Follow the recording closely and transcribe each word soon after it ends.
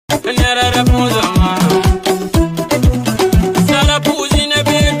God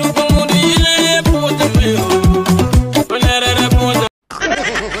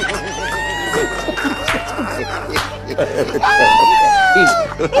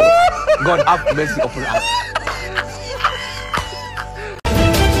have mercy upon us.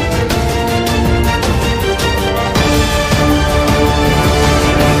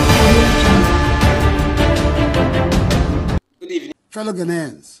 Good evening, fellow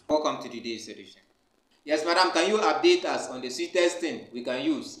Ghanaians. welcome to today's edition. Yes, madam, can you update us on the sweetest thing we can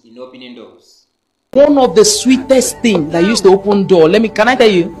use in opening doors? One of the sweetest things that used to open door. Can I tell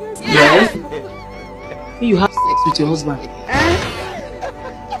you? Yes. You have sex with your husband.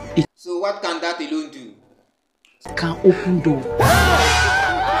 So what can that alone do? It can open door.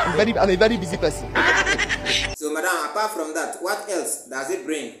 I'm a very busy person. So madam, apart from that, what else does it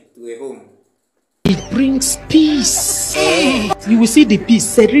bring to a home? It brings peace. You will see the peace,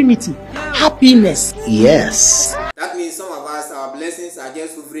 serenity, happiness. Yes. That means some of us, our blessings are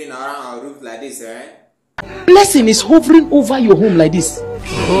just hovering around our roof like this, eh? Blessing is hovering over your home like this.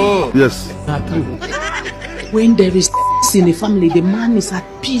 Oh, yes. When there is peace in the family, the man is at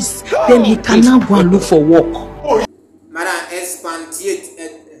peace. Then he can now go and look for work. Madam,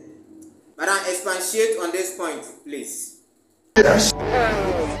 expatiate on this point, please. Yes.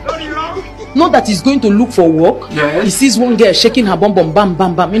 Not that he's going to look for work. Yes. He sees one girl shaking her bum bum bam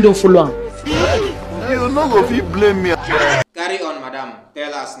bam bam. He don't follow her. You know if you blame me. Carry on, madam.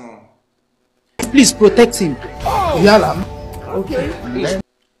 Tell us more. Please protect him. Yala. Okay.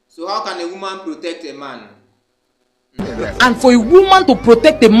 So how can a woman protect a man? And for a woman to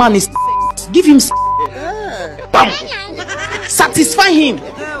protect a man is give him satisfy him.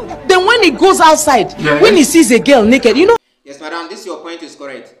 Then when he goes outside, when he sees a girl naked, you know. Yes, madam, your point is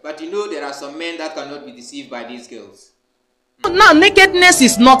correct. But you know there are some men that cannot be deceived by these girls. Now nakedness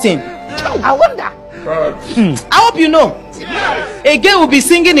is nothing. I wonder. I hope you know. A girl will be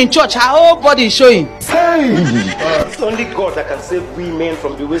singing in church, her whole body is showing. It's only God that can save we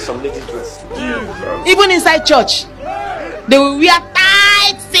from the way some ladies dress. Even inside church, they will wear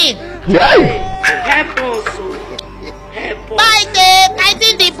tight thing. By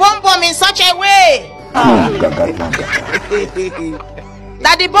tightening the bum bum in such a way that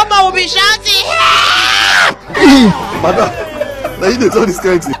the bum bum will be shouting. Madam, now you know this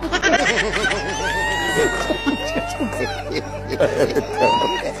kind of thing.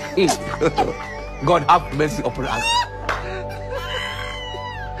 God have mercy upon us.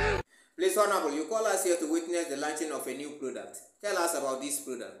 Please, Honorable, you call us here to witness the launching of a new product. Tell us about this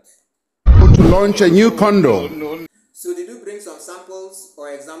product. To launch a new condom. So did you bring some samples or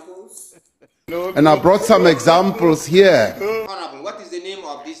examples? And I brought some examples here. Honorable, what is the name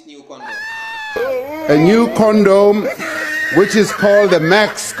of this new condom? A new condom which is called the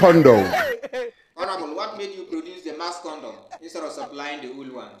Max condom. Honorable, what made you produce the Max condom instead of supplying the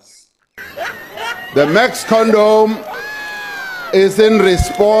old ones? The Max condom is in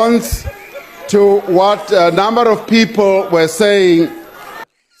response to what a number of people were saying.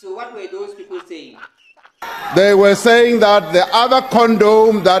 So what were those people saying? They were saying that the other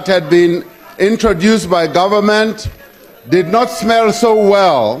condom that had been introduced by government did not smell so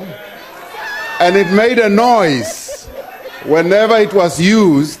well, and it made a noise whenever it was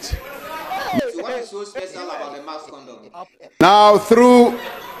used. So what is so special about the Max condom? Now, through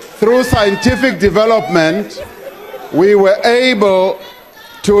scientific development, we were able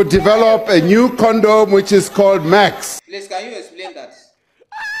to develop a new condom which is called Max. Please, can you explain that?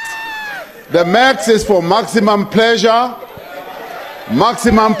 The Max is for maximum pleasure,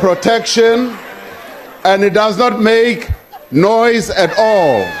 maximum protection, and it does not make noise at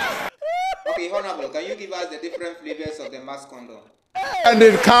all. Okay, Honorable, can you give us the different flavors of the Max condom? And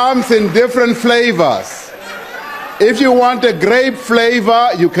it comes in different flavors. If you want a grape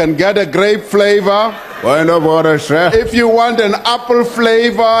flavor, you can get a grape flavor. If you want an apple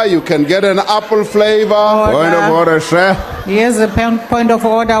flavor, you can get an apple flavor. Here's the point of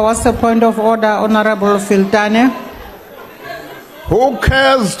order. What's the point of order, Honorable Filtane? Who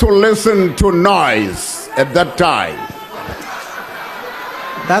cares to listen to noise at that time?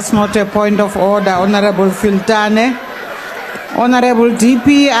 That's not a point of order, Honorable Filtane. Honorable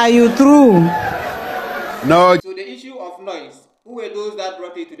DP, are you through? No. So the issue of noise, who were those that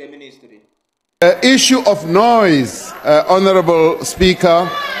brought it to the ministry? The issue of noise, Honorable Speaker,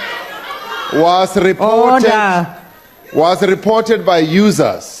 was reported by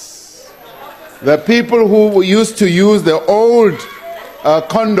users. The people who used to use the old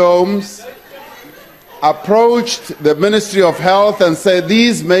condoms approached the Ministry of Health and said,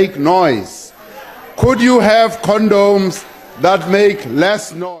 these make noise. Could you have condoms that make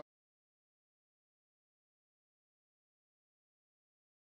less noise?